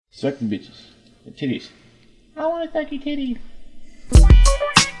Suck the bitches. The titties. I want to suck your titties.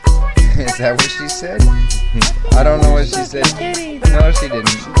 Is that what she said? I don't know what she said. No, she didn't.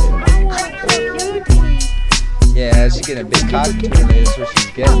 Yeah, she's getting a big cock between her legs. That's what she's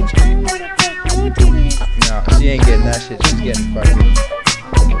getting. No, she ain't getting that shit. She's getting fucking.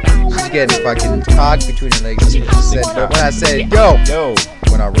 She's getting fucking cock between her legs. That's what she said. But when I said yo,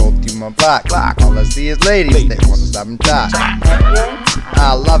 when I roll through my block, all I see is ladies. They wanna stop and talk.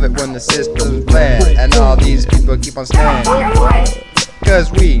 I love it when the sisters blend and all these people keep on staring.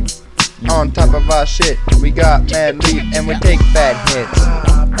 Cause we on top of our shit. We got mad leap and we take fat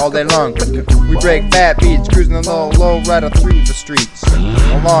hits all day long. We break fat beats, cruising a low rider through the streets,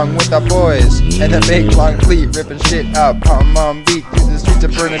 along with our boys and the big long fleet, ripping shit up on beat through the streets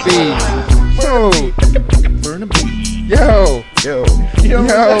of Burnaby. Yo, what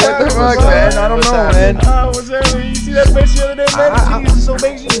the fuck, man? I don't know, man. What's up? You see that bitch the other day, man? She's so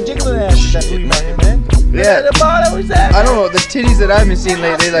big, she's jiggling that shit, that flea market, man. Yeah, I don't know, the titties that I've been seeing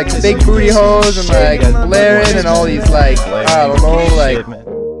lately, like big booty hoes and like blaring and all these like, I don't know, like